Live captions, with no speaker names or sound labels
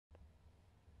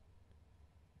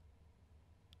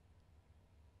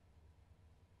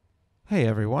Hey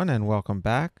everyone, and welcome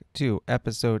back to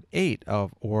episode 8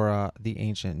 of ORA The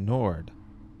Ancient Nord,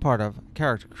 part of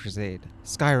Character Crusade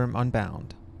Skyrim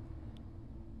Unbound.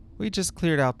 We just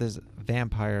cleared out this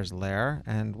vampire's lair,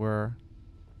 and we're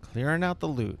clearing out the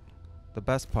loot, the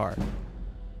best part.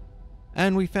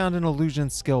 And we found an illusion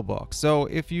skill book. So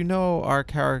if you know our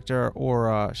character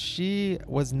ORA, she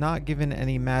was not given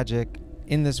any magic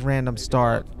in this random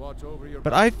start,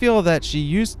 but I feel that she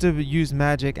used to use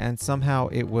magic and somehow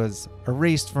it was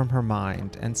erased from her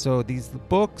mind, and so these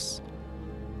books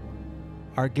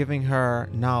are giving her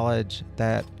knowledge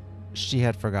that she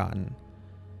had forgotten.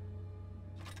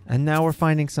 And now we're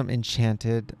finding some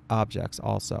enchanted objects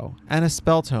also, and a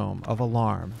spell tome of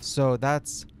alarm. So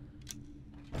that's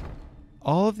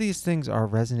all of these things are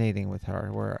resonating with her,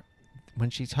 where when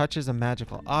she touches a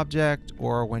magical object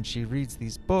or when she reads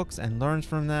these books and learns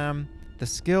from them, the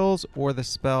skills or the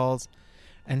spells,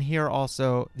 and here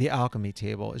also the alchemy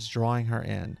table is drawing her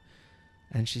in,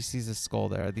 and she sees a skull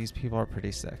there. These people are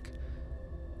pretty sick.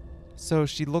 So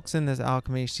she looks in this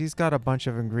alchemy. She's got a bunch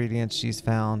of ingredients she's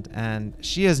found, and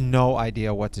she has no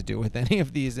idea what to do with any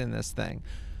of these in this thing.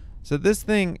 So this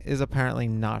thing is apparently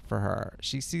not for her.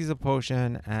 She sees a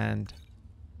potion and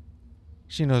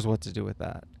she knows what to do with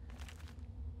that.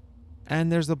 And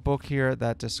there's a book here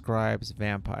that describes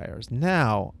vampires.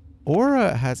 Now,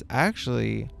 ORA has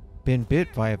actually been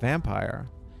bit by a vampire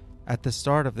at the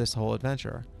start of this whole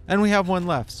adventure. And we have one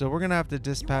left, so we're going to have to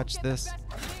dispatch this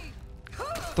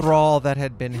thrall that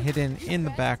had been hidden in the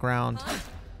background.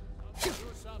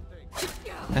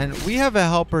 And we have a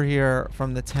helper here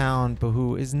from the town, but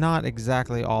who is not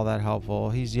exactly all that helpful.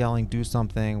 He's yelling, "Do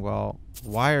something." Well,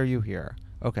 why are you here?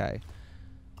 Okay.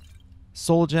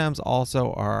 Soul gems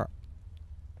also are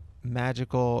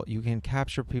magical. You can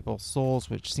capture people's souls,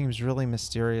 which seems really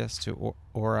mysterious to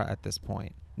ORA at this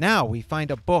point. Now we find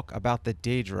a book about the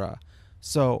Daedra.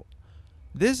 So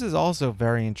this is also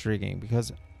very intriguing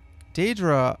because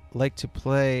Daedra like to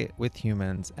play with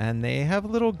humans, and they have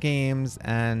little games,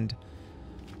 and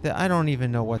I don't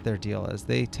even know what their deal is.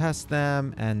 They test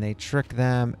them and they trick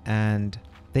them and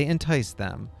they entice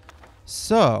them.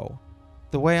 So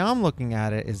the way I'm looking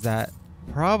at it is that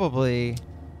probably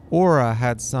ORA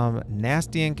had some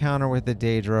nasty encounter with the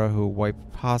Daedra who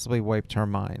possibly wiped her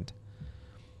mind.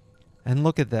 And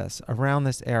look at this. Around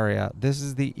this area, this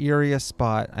is the eeriest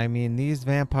spot. I mean, these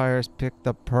vampires picked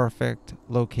the perfect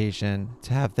location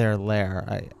to have their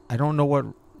lair. I don't know what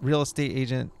real estate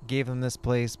agent gave them this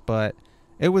place, but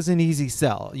it was an easy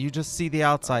sell. You just see the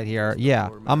outside here. Yeah,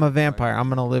 I'm a vampire. I'm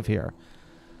going to live here.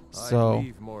 So,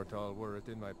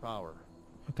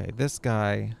 okay, this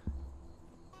guy,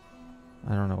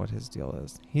 I don't know what his deal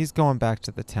is. He's going back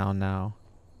to the town now.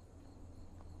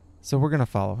 So we're going to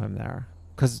follow him there.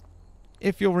 Because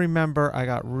if you'll remember, I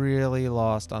got really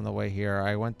lost on the way here.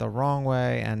 I went the wrong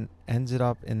way and ended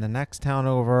up in the next town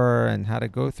over and had to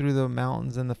go through the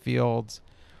mountains and the fields.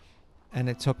 And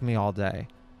it took me all day.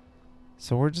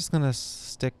 So we're just going to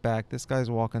stick back. This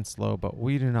guy's walking slow, but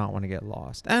we do not want to get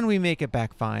lost. And we make it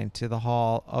back fine to the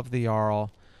Hall of the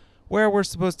Jarl, where we're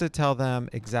supposed to tell them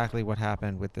exactly what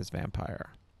happened with this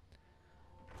vampire.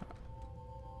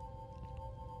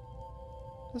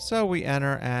 So we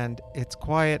enter, and it's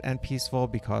quiet and peaceful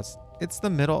because it's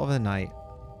the middle of the night.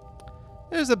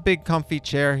 There's a big comfy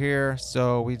chair here,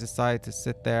 so we decide to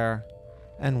sit there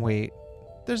and wait.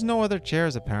 There's no other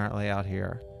chairs apparently out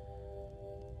here.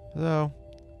 So,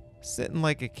 sitting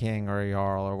like a king or a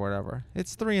jarl or whatever.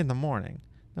 It's 3 in the morning.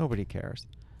 Nobody cares.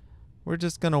 We're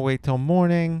just going to wait till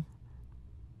morning.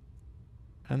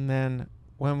 And then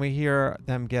when we hear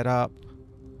them get up,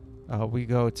 we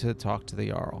go to talk to the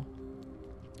Jarl,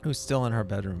 who's still in her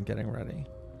bedroom getting ready.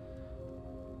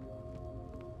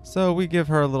 So we give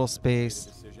her a little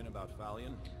space.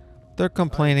 They're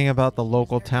complaining about the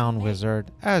local town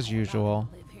wizard, as usual.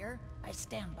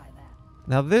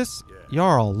 Now this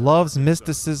Jarl loves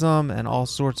mysticism and all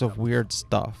sorts of weird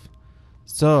stuff.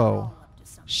 So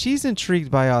she's intrigued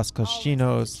by us because she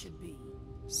knows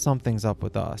something's up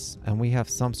with us, and we have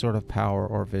some sort of power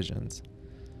or visions.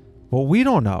 But we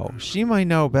don't know. She might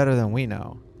know better than we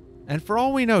know. And for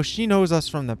all we know, she knows us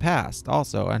from the past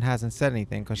also and hasn't said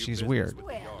anything because she's weird.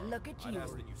 Well, look at you.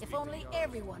 If only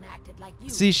everyone acted like you.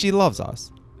 See, she loves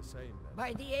us.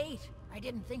 By the 8, I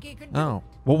didn't think you could do Oh. it.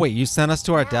 Well, wait, you sent us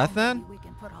to our Now death then? maybe we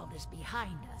can put all this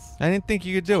behind us. I didn't think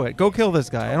you could do it. Go kill this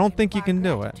guy. I don't think you can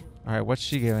do it. Alright, what's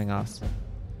she giving us?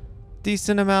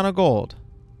 Decent amount of gold.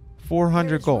 400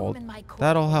 There's room gold. in my court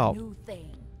That'll for a help. new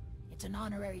thing. It's an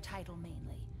honorary title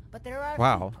mainly, but there are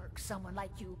Wow. few perks someone like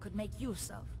you could make use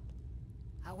of.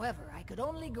 However, I could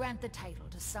only grant the title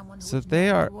to someone who So is they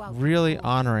known are throughout the really world.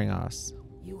 honoring us.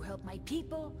 You help my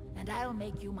people, and I'll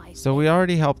make you my So we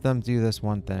already helped them do this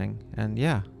one thing. And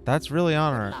yeah, that's really Good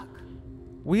honoring. luck.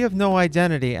 We have no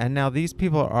identity, and now these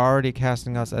people are already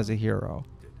casting us as a hero.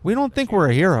 We don't think we're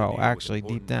a hero, actually,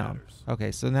 deep down.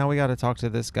 Okay, so now we got to talk to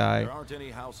this guy. There aren't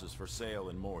any houses for sale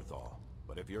in Morthal,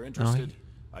 but if you're interested,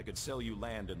 I could sell you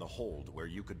land in the hold where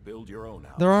you could build your own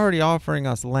house. They're already offering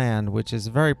us land, which is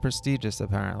very prestigious,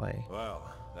 apparently. Well,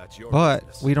 that's your But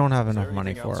business. we don't have Is there enough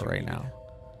money anything for else it you right need? now.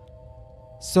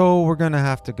 So we're going to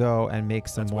have to go and make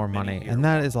some That's more what many money. here And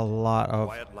that want. is a lot of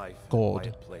Quiet life, gold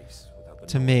quiet place, without the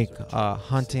to noise make or trouble of the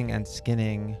hunting city. and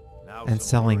skinning Now and some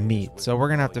selling warriors meat. with So we're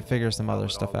going to have to valuable figure some follow other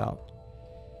it stuff all out. up.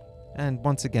 And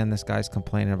once again, this guy's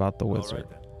complaining about the All right wizard.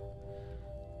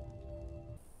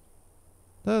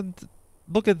 then.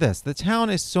 Look at this. The town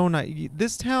is so nice.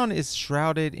 This town is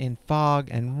shrouded in fog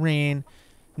and rain.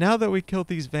 Now that we killed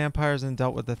these vampires and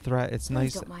dealt with the threat, it's Please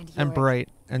nice don't mind and Yorick. bright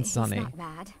and He's sunny. not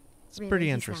bad. It's Really, pretty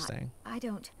he's not. interesting.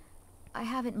 I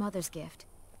haven't Mother's gift.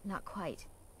 Not quite.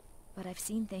 But I've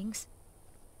seen things.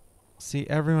 See,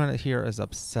 everyone here is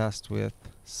obsessed with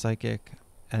psychic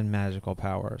and magical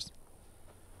powers.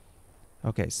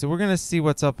 Okay, so we're going to see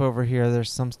what's up over here.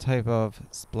 There's some type of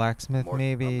blacksmith, I'm the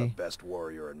maybe. best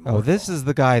warrior in Oh, this Morthal. is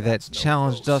the guy that That's no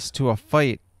challenged boast. us to a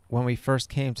fight when we first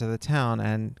came to the town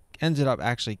and ended up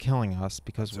actually killing us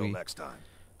because Until we next time.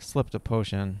 slipped a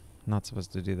potion. Not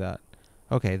supposed to do that.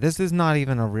 Okay, this is not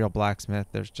even a real blacksmith.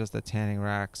 There's just a tanning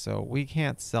rack, so we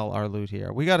can't sell our loot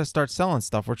here. We got to start selling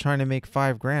stuff. We're trying to make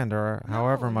 5 grand or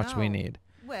however much we need.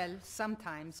 Well,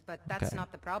 sometimes, but that's Okay.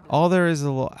 not the problem. All there is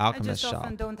a little I alchemist just shop.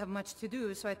 often don't have much to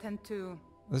do, so I tend to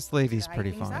This lady's try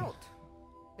pretty things funny. out.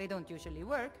 They don't usually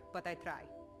work, but I try.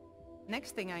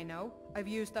 Next thing I know, I've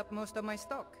used up most of my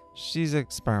stock. She's an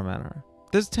experimenter.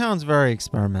 This town's very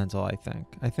experimental, I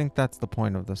think. I think that's the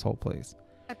point of this whole place.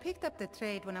 I picked up the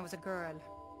trade when I was a girl.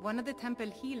 One of the temple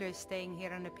healers staying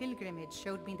here on a pilgrimage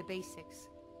showed me the basics.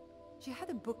 She had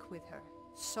a book with her,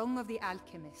 Song of the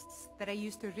Alchemists, that I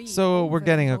used to read. So we're over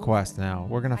getting and a over. quest now.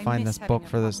 We're going to I find miss this book having a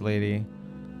for this hobby. lady.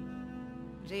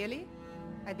 Really?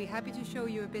 I'd be happy to show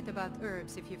you a bit about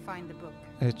herbs if you find the book.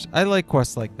 I like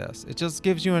quests like this. It just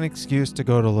gives you an excuse to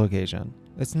go to location.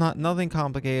 It's not nothing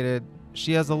complicated.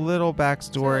 She has a little So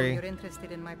backstory. you're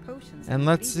interested in my potions And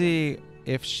let's ingredients.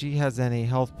 see if she has any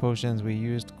health potions. We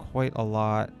used quite a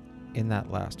lot in that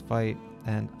last fight.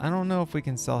 And I don't know if we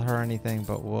can sell her anything,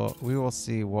 but we will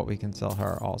see what we can sell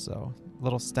her also.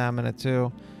 Little stamina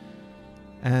too.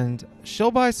 And she'll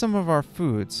buy some of our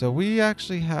food. So we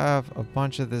actually have a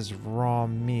bunch of this raw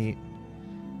meat,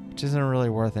 which isn't really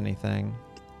worth anything.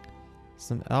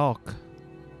 Some elk.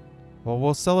 Well,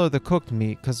 we'll sell her the cooked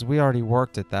meat because we already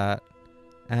worked at that.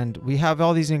 And we have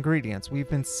all these ingredients. We've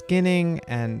been skinning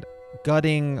and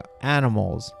gutting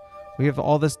animals. We have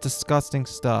all this disgusting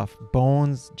stuff.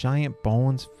 Bones, giant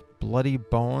bones, bloody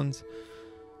bones.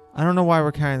 I don't know why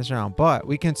we're carrying this around, but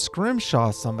we can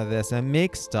scrimshaw some of this and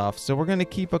make stuff. So we're going to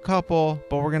keep a couple,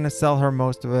 but we're going to sell her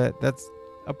most of it. That's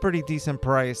a pretty decent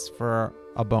price for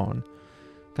a bone.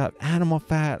 Got animal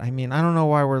fat. I mean, I don't know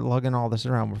why we're lugging all this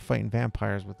around. We're fighting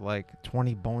vampires with like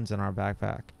 20 bones in our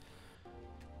backpack.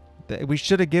 We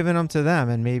should have given them to them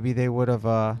and maybe they would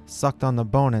have sucked on the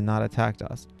bone and not attacked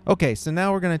us. Okay, so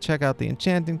now we're going to check out the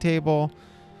enchanting table.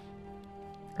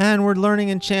 And we're learning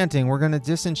enchanting. We're going to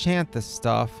disenchant this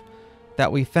stuff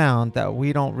that we found that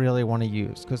we don't really want to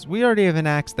use. Because we already have an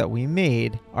axe that we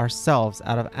made ourselves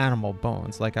out of animal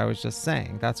bones, like I was just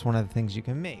saying. That's one of the things you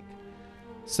can make.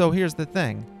 So here's the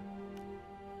thing.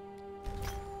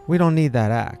 We don't need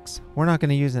that axe. We're not going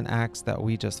to use an axe that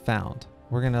we just found.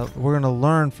 We're gonna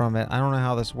learn from it. I don't know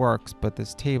how this works, but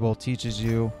this table teaches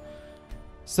you.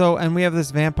 So, and we have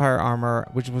this vampire armor,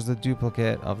 which was a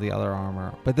duplicate of the other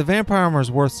armor. But the vampire armor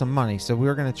is worth some money, so we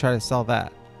were gonna try to sell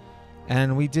that.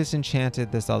 And we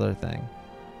disenchanted this other thing.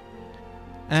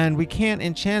 And we can't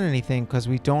enchant anything because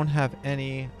we don't have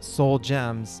any soul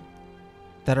gems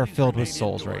that are filled with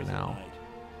souls right now.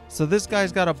 So this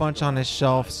guy's got a bunch on his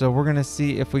shelf, so we're gonna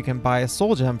see if we can buy a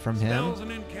soul gem from him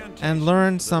and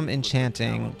learn some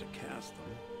enchanting.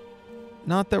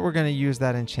 Not that we're gonna use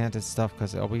that enchanted stuff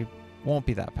because we won't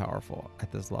be that powerful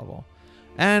at this level.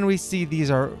 And we see these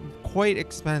are quite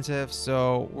expensive,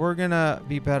 so we're gonna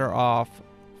be better off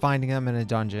finding them in a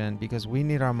dungeon because we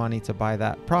need our money to buy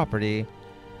that property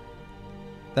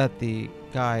that the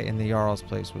guy in the Jarl's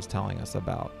place was telling us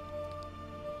about.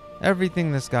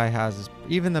 Everything this guy has, is,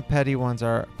 even the petty ones,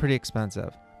 are pretty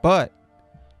expensive. But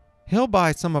he'll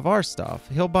buy some of our stuff.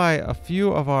 He'll buy a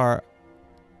few of our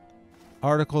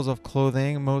articles of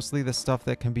clothing, mostly the stuff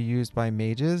that can be used by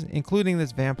mages, including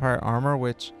this vampire armor,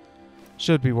 which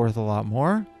should be worth a lot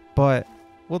more. But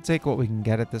we'll take what we can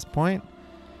get at this point.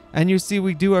 And you see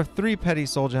we do have 3 petty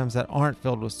soul gems that aren't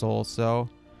filled with souls, so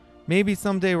maybe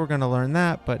someday we're going to learn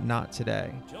that, but not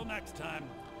today. Till next time.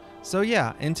 So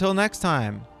yeah, until next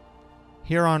time,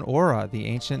 here on ORA The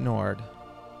Ancient Nord.